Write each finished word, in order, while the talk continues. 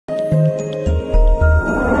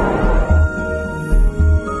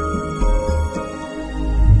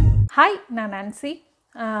நான் Nancy.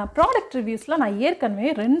 Product ரிவ்யூஸில் நான் ஏற்கனவே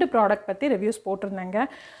 2 ப்ராடக்ட் பற்றி ரிவ்யூஸ் போட்டிருந்தேங்க.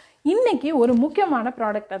 இன்றைக்கி ஒரு முக்கியமான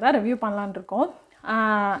ப்ராடக்டை தான் ரிவ்யூ பண்ணலான்னு இருக்கோம்.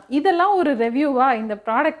 இதெல்லாம் ஒரு ரிவ்யூவா, இந்த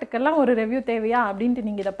ப்ராடக்ட்டுக்கெல்லாம் ஒரு ரிவ்யூ தேவையா அப்படின்ட்டு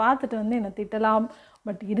நீங்கள் இதை பார்த்துட்டு வந்து என்னை திட்டலாம்.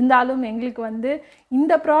 பட் இருந்தாலும் எங்களுக்கு வந்து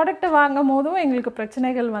இந்த ப்ராடக்ட்டை வாங்கும் போதும் எங்களுக்கு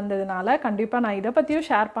பிரச்சனைகள் வந்ததுனால கண்டிப்பாக நான் இதை பற்றியும்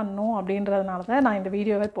ஷேர் பண்ணணும் அப்படின்றதுனால தான் நான் இந்த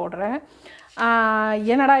வீடியோவை போடுறேன்.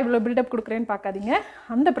 என்னடா இவ்வளோ பில்டப் கொடுக்குறேன்னு பார்க்காதீங்க.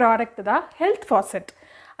 அந்த ப்ராடக்ட் தான் ஹெல்த் ஃபாசெட்.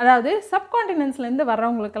 அதாவது சப்கான்டினென்ட்ஸ்லேருந்து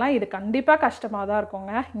வர்றவங்களுக்கெல்லாம் இது கண்டிப்பாக கஷ்டமாக தான்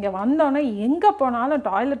இருக்குங்க. இங்கே வந்தோன்னே எங்கே போனாலும்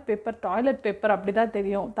டாய்லெட் பேப்பர் அப்படி தான்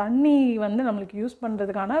தெரியும். தண்ணி வந்து நம்மளுக்கு யூஸ்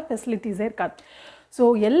பண்ணுறதுக்கான ஃபெசிலிட்டிஸே இருக்காது. ஸோ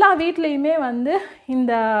எல்லா வீட்லேயுமே வந்து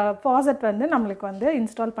இந்த ஃபாசெட் வந்து நம்மளுக்கு வந்து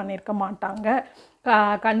இன்ஸ்டால் பண்ணியிருக்க மாட்டாங்க.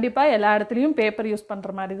 கண்டிப்பாக எல்லா இடத்துலையும் பேப்பர் யூஸ்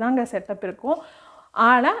பண்ணுற மாதிரி தாங்க செட்டப் இருக்கும்.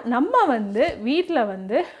 ஆனால் நம்ம வந்து வீட்டில்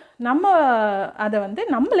வந்து நம்ம அதை வந்து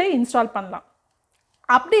நம்மளே இன்ஸ்டால் பண்ணலாம்.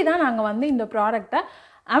 அப்படி தான் நாங்கள் வந்து இந்த ப்ராடக்டை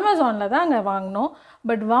அமேசானில் தான் அங்கே வாங்கினோம்.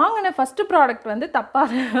 பட் வாங்கின ஃபஸ்ட்டு ப்ராடக்ட் வந்து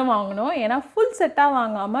தப்பாக வாங்கினோம். ஏன்னா ஃபுல் செட்டாக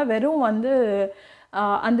வாங்காமல் வெறும் வந்து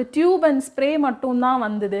அந்த டியூப் அண்ட் ஸ்ப்ரே மட்டும்தான்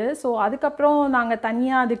வந்தது. ஸோ அதுக்கப்புறம் நாங்கள்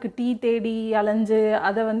தனியாக அதுக்கு டீ தேடி அலைஞ்சு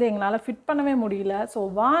அதை வந்து எங்களால் ஃபிட் பண்ணவே முடியல. ஸோ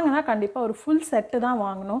வாங்கினா கண்டிப்பாக ஒரு ஃபுல் செட்டு தான்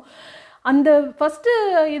வாங்கினோம். அந்த ஃபஸ்ட்டு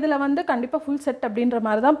இதில் வந்து கண்டிப்பாக ஃபுல் செட் அப்படின்ற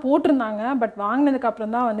மாதிரி தான் போட்டிருந்தாங்க. பட்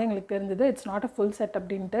வாங்கினதுக்கப்புறம் தான் வந்து எங்களுக்கு தெரிஞ்சது it's not a full set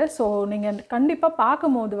அப்படின்ட்டு. ஸோ நீங்கள் கண்டிப்பாக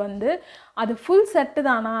பார்க்கும்போது வந்து அது ஃபுல் செட்டு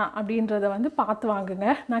தானா அப்படின்றத வந்து பார்த்து வாங்குங்க.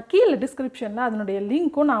 நான் கீழே டிஸ்கிரிப்ஷனில் அதனுடைய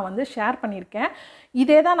லிங்க்கும் நான் வந்து ஷேர் பண்ணியிருக்கேன்.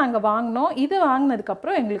 இதே தான் நாங்கள் வாங்கினோம். இது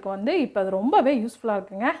வாங்கினதுக்கப்புறம் எங்களுக்கு வந்து இப்போ அது ரொம்பவே யூஸ்ஃபுல்லாக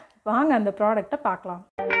இருக்குங்க. வாங்க அந்த ப்ராடக்டை பார்க்கலாம்.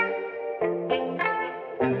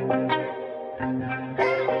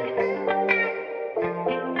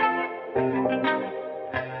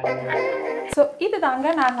 ஸோ இது தாங்க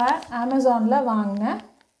நாங்கள் அமேசானில் வாங்கின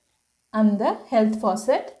அந்த ஹெல்த்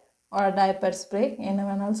ஃபாசெட் ஒரு டைப்பர் ஸ்ப்ரே, என்ன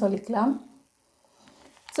வேணாலும் சொல்லிக்கலாம்.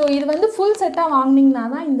 ஸோ இது வந்து ஃபுல் செட்டாக வாங்கினீங்கன்னா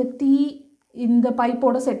தான் இந்த டீ இந்த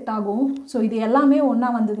பைப்போடு செட் ஆகும். ஸோ இது எல்லாமே ஒன்றா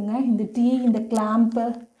வந்ததுங்க. இந்த டீ, இந்த கிளாம்ப்பு,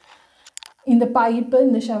 இந்த பைப்பு,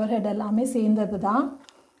 இந்த ஷவர் ஹெட் எல்லாமே சேர்ந்தது தான்.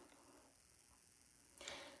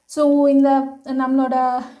 ஸோ இந்த நம்மளோட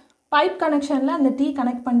பைப் கனெக்ஷனில் அந்த டீ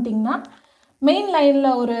கனெக்ட் பண்ணிட்டிங்கன்னா மெயின்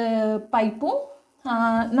லைனில் ஒரு பைப்பும்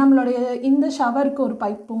நம்மளுடைய இந்த ஷவருக்கு ஒரு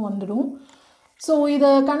பைப்பும் வந்துடும். ஸோ இதை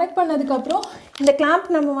கனெக்ட் பண்ணதுக்கப்புறம் இந்த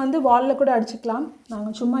கிளாம்ப் நம்ம வந்து வாலில் கூட அடிச்சுக்கலாம்.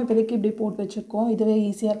 நாங்கள் சும்மா இப்போதைக்கு இப்படி போட்டு வச்சுருக்கோம், இதுவே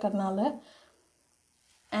ஈஸியாக இருக்கிறதுனால.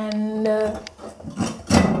 அண்டு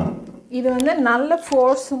இது வந்து நல்ல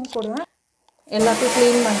ஃபோர்ஸும் கூட எல்லாத்தையும்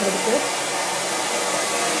க்ளீன் பண்ணுறதுக்கு.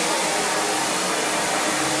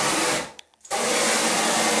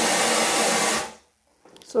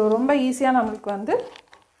 ஸோ ரொம்ப ஈஸியாக நம்மளுக்கு வந்து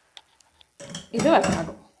இது ஒர்க்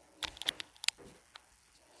ஆகும்.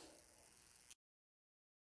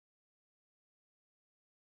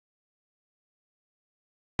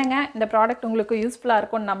 இந்த ப்ராடக்ட் உங்களுக்கு யூஸ்ஃபுல்லாக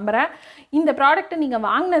இருக்கும்னு நம்புகிறேன். இந்த ப்ராடக்ட்டை நீங்கள்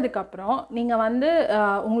வாங்கினதுக்கப்புறம் நீங்கள் வந்து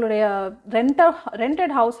உங்களுடைய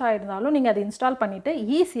ரெண்டட் ஹவுஸாக இருந்தாலும் நீங்கள் அதை இன்ஸ்டால் பண்ணிவிட்டு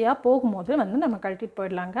ஈஸியாக போகும்போது வந்து நம்ம கழட்டிட்டு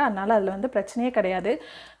போயிடலாங்க. அதனால் அதில் வந்து பிரச்சனையே கிடையாது.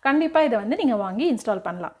 கண்டிப்பாக இதை வந்து நீங்கள் வாங்கி இன்ஸ்டால்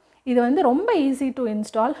பண்ணலாம். இது வந்து ரொம்ப ஈஸி டு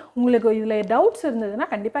இன்ஸ்டால். உங்களுக்கு இதில் டவுட்ஸ் இருந்ததுன்னா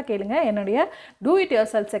கண்டிப்பாக கேளுங்க. என்னுடைய டூ இட்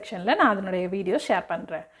யுவர் செல்ஃப் செக்ஷனில் நான் அதனுடைய வீடியோஸ் ஷேர்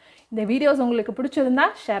பண்ணுறேன். இந்த வீடியோஸ் உங்களுக்கு பிடிச்சிருந்தா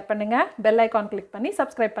ஷேர் பண்ணுங்கள். பெல் ஐக்கான் கிளிக் பண்ணி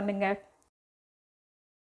சப்ஸ்கிரைப் பண்ணுங்கள்.